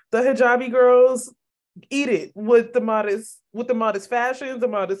seen the hijabi girls eat it with the modest fashions, the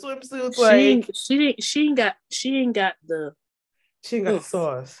modest swimsuits. She ain't got the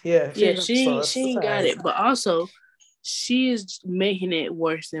sauce. Yeah. She ain't got it. But also, she is making it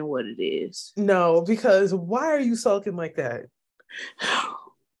worse than what it is. No, because why are you sulking like that?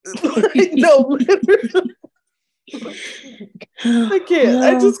 No, literally. I can't.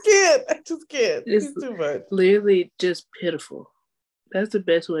 I just can't. It's too much. Literally just pitiful. That's the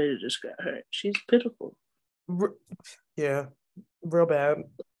best way to describe her. She's pitiful. Yeah, real bad.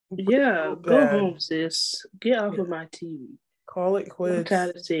 Yeah, go home, sis. Get off of my TV. Call it quits. I'm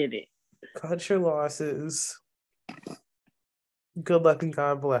tired of seeing it. Cut your losses. Good luck and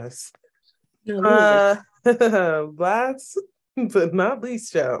God bless. Last but not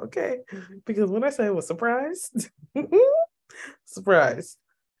least, y'all. Okay, because when I say I was surprised, surprise.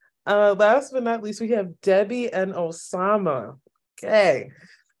 Last but not least, we have Debbie and Osama. Okay,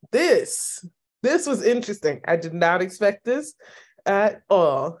 this was interesting. I did not expect this at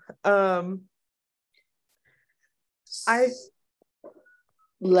all.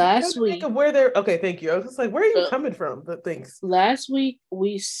 Last week, where they're okay. Thank you. I was just like, where are you coming from? But thanks. Last week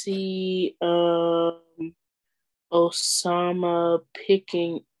we see Osama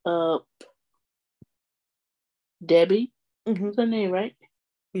picking up Debbie. What's her name, right?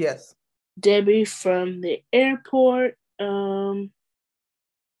 Yes. Debbie from the airport. I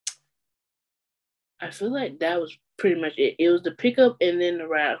feel like that was pretty much it. It was the pickup and then the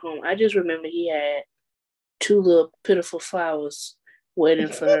ride home. I just remember he had 2 little pitiful flowers waiting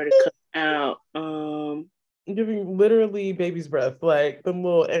for her to come out. Giving literally baby's breath, like the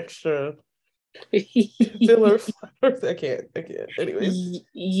little extra filler flowers. I can't. Anyways.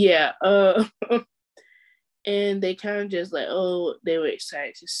 Yeah. And they kind of just like, oh, they were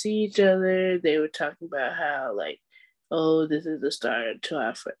excited to see each other. They were talking about how like, oh, this is the start to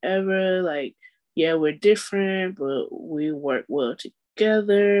our forever. Like, yeah, we're different, but we work well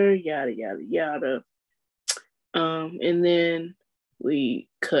together. Yada yada yada. And then we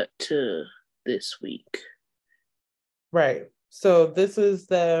cut to this week. Right. So this is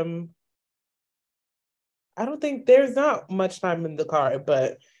them. I don't think there's not much time in the car,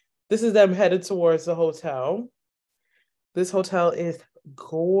 but this is them headed towards the hotel. This hotel is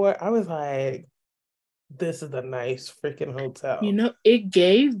gorgeous. I was like, this is a nice freaking hotel. You know, it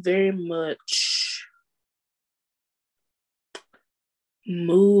gave very much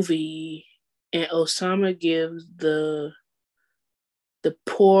movie, and Osama gives the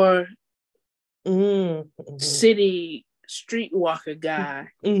poor city streetwalker guy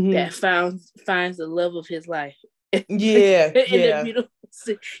that finds the love of his life. Yeah, The beautiful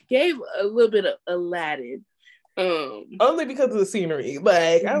city. Gave a little bit of Aladdin. Only because of the scenery.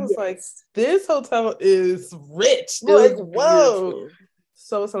 Like, I was like, this hotel is rich. Like, whoa.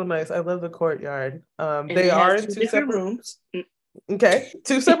 Beautiful. So nice. I love the courtyard. They are in 2 separate rooms. Okay,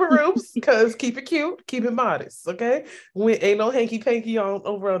 2 separate rooms, because keep it cute, keep it modest, okay? We ain't no hanky-panky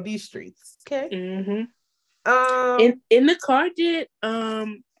over on these streets, okay? In the car did,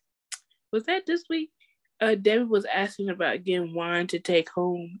 was that this week? David was asking about getting wine to take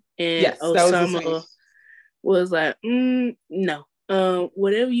home, and yes, Osama was like, no.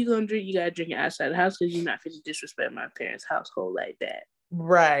 Whatever you're gonna drink, you gotta drink it outside the house, because you're not going to disrespect my parents' household like that.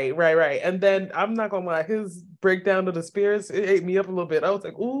 Right. And then I'm not gonna lie, his breakdown of the spirits, it ate me up a little bit. I was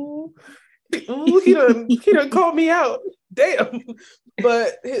like, ooh, he done called me out. Damn.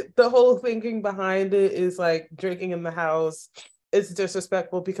 But the whole thinking behind it is like, drinking in the house, it's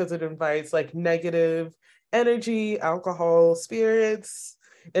disrespectful because it invites like negative energy, alcohol, spirits.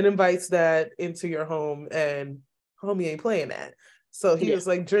 It invites that into your home, and homie ain't playing that. So he was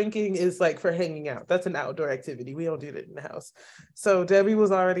like, drinking is like for hanging out. That's an outdoor activity. We don't do that in the house. So Debbie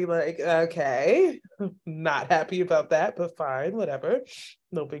was already like, okay, not happy about that, but fine, whatever.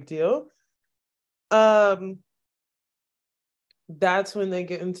 No big deal. That's when they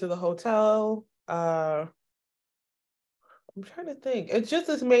get into the hotel. I'm trying to think. It's just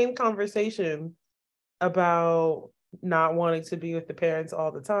this main conversation about not wanting to be with the parents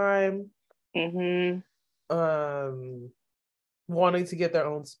all the time. Wanting to get their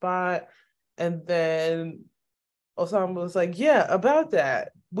own spot. And then Osama was like, yeah, about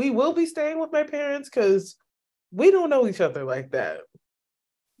that. We will be staying with my parents because we don't know each other like that.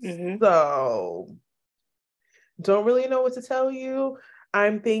 So don't really know what to tell you.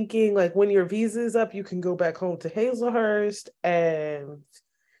 I'm thinking like, when your visa is up, you can go back home to Hazelhurst, and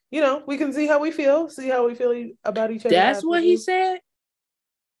we can see how we feel about each other. That's what he said?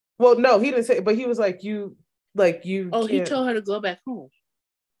 Well, no, he didn't say, but he was like, oh, he told her to go back home.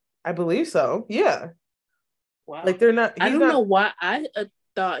 I believe so. Yeah. Wow. Like, they're not. I don't know why. I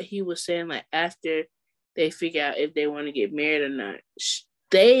thought he was saying like, after they figure out if they want to get married or not,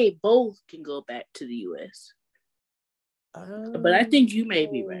 they both can go back to the U.S. But I think you may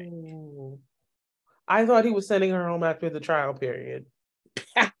be right. I thought he was sending her home after the trial period,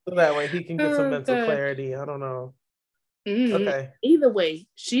 so that way he can get some mental clarity. I don't know. Okay. Either way,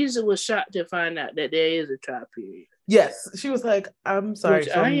 she was shocked to find out that there is a trial period. Yes, she was like, "I'm sorry,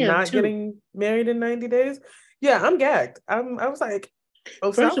 so I'm not getting married in 90 days." Yeah, I'm gagged. I was like,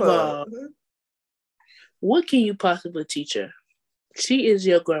 Osama. First of all, what can you possibly teach her? She is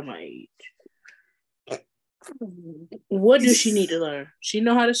your grandma age. What does she need to learn? She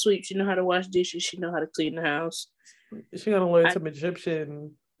know how to sweep. She know how to wash dishes. She know how to clean the house. She gotta learn some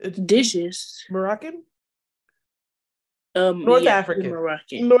Egyptian dishes. Moroccan? North African.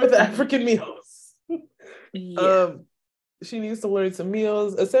 Moroccan. North African meals. Yeah. She needs to learn some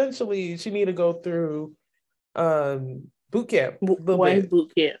meals. Essentially, she need to go through bootcamp. Why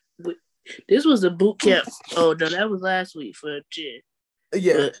bootcamp? This was a bootcamp. Oh no, that was last week for Jen.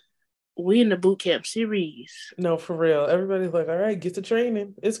 Yeah. But we in the bootcamp series. No, for real. Everybody's like, all right, get to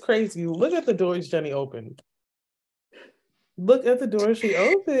training. It's crazy. Look at the doors Jenny opened. Look at the doors she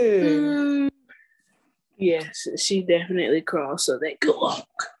opened. Yes, she definitely crawled so they could walk.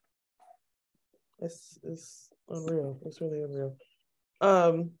 It's Unreal. It's really unreal.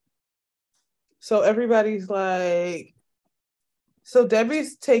 So everybody's like, so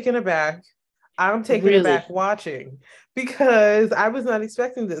Debbie's taken aback. I'm taken Really? aback watching because I was not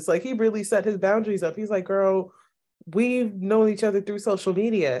expecting this. Like he really set his boundaries up. He's like, girl, we've known each other through social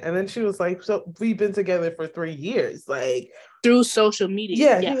media. And then she was like, so we've been together for 3 years. Like, Through social media.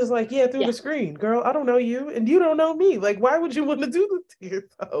 yeah, he Yeah. was like, yeah, through Yeah. the screen. Girl, I don't know you and you don't know me. Like, why would you want to do this to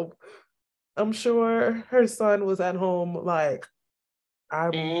yourself? I'm sure her son was at home like, I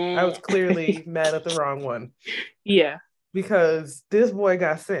was clearly mad at the wrong one. Yeah. Because this boy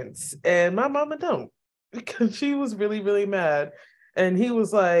got sense and my mama don't, because she was really really mad and he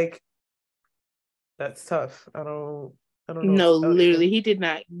was like, that's tough. I don't know what No, to tell you. literally, he did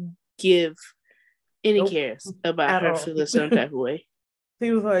not give any Nope, cares about at her all. feeling some type of way.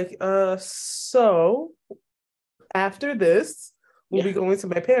 He was like, so after this we'll Yeah. be going to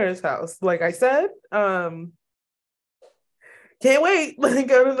my parents' house, like I said. Can't wait.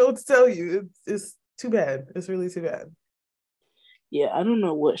 Like, I don't know what to tell you. It's too bad. It's really too bad. Yeah, I don't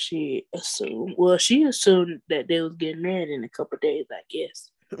know what she assumed. Well, she assumed that they was getting married in a couple of days, I guess.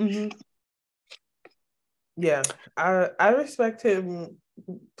 Mm-hmm. Yeah, I respect him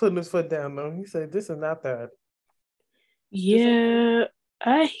putting his foot down though. He said, "This is not that." Yeah,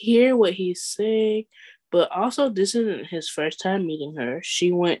 I hear what he's saying, but also this isn't his first time meeting her.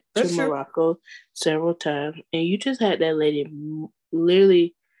 She went to That's true. Morocco several times, and you just had that lady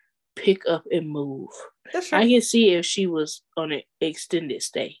literally pick up and move. That's I true. can see if she was on an extended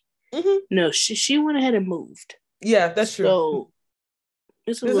stay. Mm-hmm. No, she went ahead and moved. Yeah, that's true. So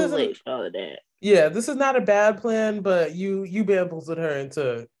it's a This little isn't. late for all of that. Yeah, this is not a bad plan, but you bamboozled her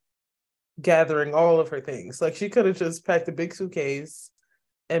into gathering all of her things. Like she could have just packed a big suitcase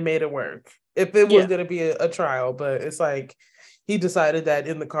and made it work if it was Yeah. going to be a trial. But it's like he decided that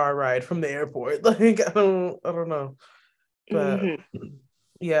in the car ride from the airport. Like I don't know, but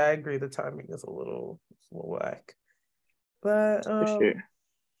yeah, I agree. The timing is a little whack. But For sure.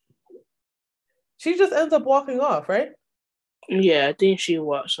 she just ends up walking off, right? Yeah, I think she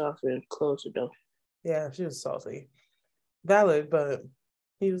walks off and closed the door. Yeah, she was salty. Valid, but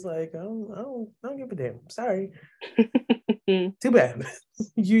he was like, I don't give a damn. Sorry. Too bad.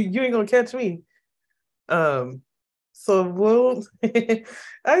 You ain't gonna catch me. Um, so we'll I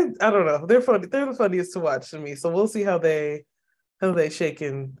don't know. They're funny. They're the funniest to watch to me. So we'll see how they Such shook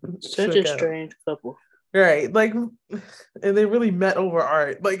a out. strange couple. Right. Like, and they really met over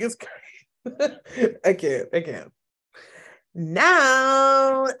art. Like it's crazy. I can't.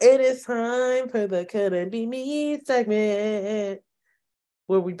 Now it is time for the Couldn't Be Me segment,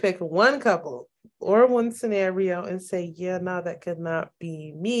 where we pick one couple or one scenario and say, yeah, no, that could not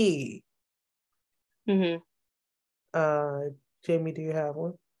be me. Mm-hmm. Jamie, do you have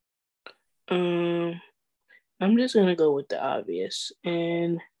one? I'm just gonna go with the obvious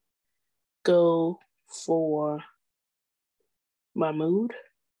and go for my mood.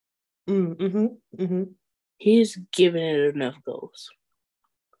 Mm-hmm. Mm-hmm. He's given it enough goals.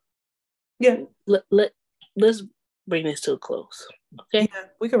 Yeah. Let's bring this to a close. Okay. Yeah,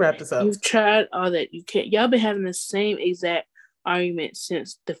 we can wrap this up. You've tried all that you can. Y'all been having the same exact argument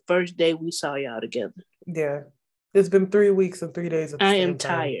since the first day we saw y'all together. Yeah. It's been 3 weeks and 3 days at the I same am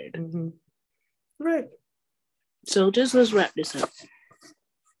time. tired. Mm-hmm. Right. So just let's wrap this up.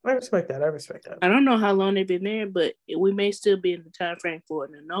 I respect that. I don't know how long they've been married, but we may still be in the time frame for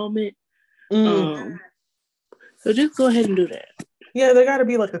an annulment. So just go ahead and do that. Yeah, there got to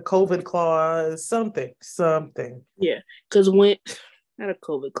be like a COVID clause, something. Yeah, because not a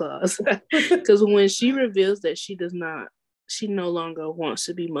COVID clause, because when she reveals that she no longer wants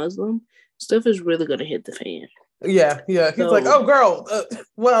to be Muslim, stuff is really gonna hit the fan. Yeah. He's like, oh, girl.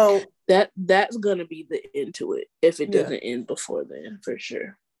 Well, that's gonna be the end to it if it doesn't end before then, for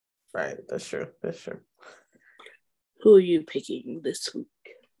sure. Right. That's true. Who are you picking this week?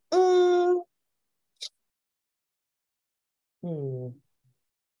 Oh,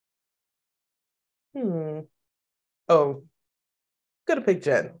 gonna pick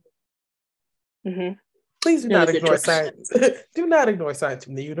Jen. Mm-hmm. Please do not ignore signs. Do not ignore signs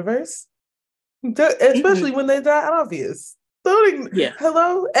from the universe, especially when they're not obvious.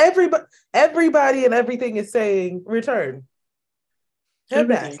 Hello, everybody and everything is saying return. Head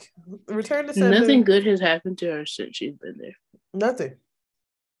back. Return to sender. Nothing good has happened to her since she's been there.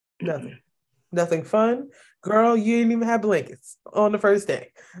 Nothing fun. Girl, you didn't even have blankets on the first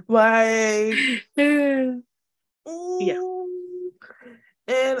day. Like, yeah.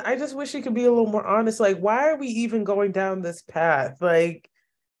 And I just wish she could be a little more honest. Like, why are we even going down this path? Like,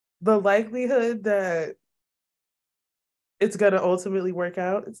 the likelihood that it's gonna ultimately work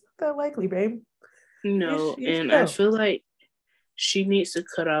out, it's not that likely, babe. No, and I feel like she needs to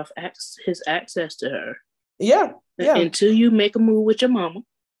cut off his access to her. Yeah. Until you make a move with your mama.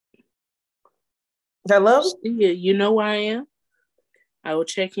 Hello? Yeah, you know where I am. I will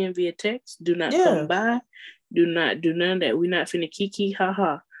check in via text. Do not come by. Do not do none of that. We're not finna kiki,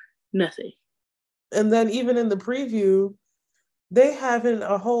 haha. Nothing. And then even in the preview, they having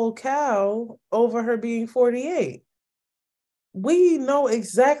a whole cow over her being 48. We know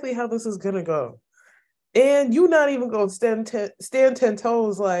exactly how this is gonna go. And you're not even gonna stand 10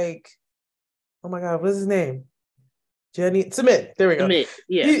 toes like, oh my God, what's his name? Jenny Submit. There we go. Submit,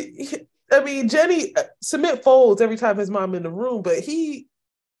 yeah. I mean, Jenny Submit folds every time his mom in the room, but he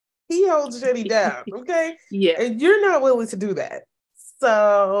holds Jenny down, okay? Yeah. And you're not willing to do that.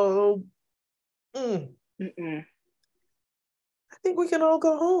 So I think we can all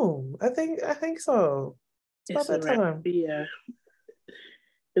go home. I think so. It's about that time. Yeah.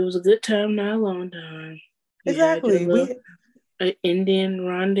 It was a good time, not a long time. Exactly. An Indian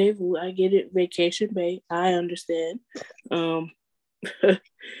rendezvous. I get it. Vacation Bay. I understand.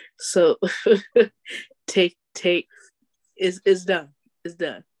 So take it's done. It's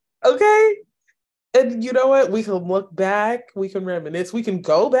done. Okay. And you know what? We can look back. We can reminisce. We can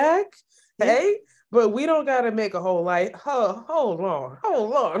go back. Hey, but we don't got to make a whole life. Hold on.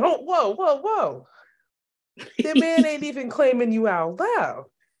 Whoa. The man ain't even claiming you out loud.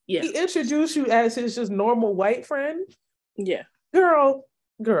 Yeah. He introduced you as his just normal white friend. Yeah. Girl.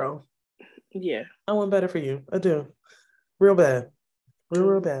 Yeah. I want better for you. I do. Real bad.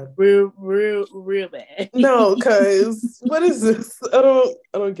 Real bad. Real bad. No, cause what is this? I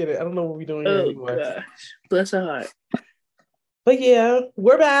don't get it. I don't know what we're doing here anymore. Gosh. Bless her heart. But yeah,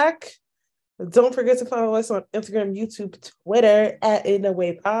 we're back. Don't forget to follow us on Instagram, YouTube, Twitter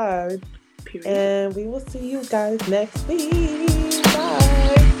 @InTheWayPod. And we will see you guys next week.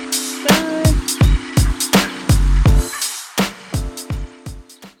 Bye.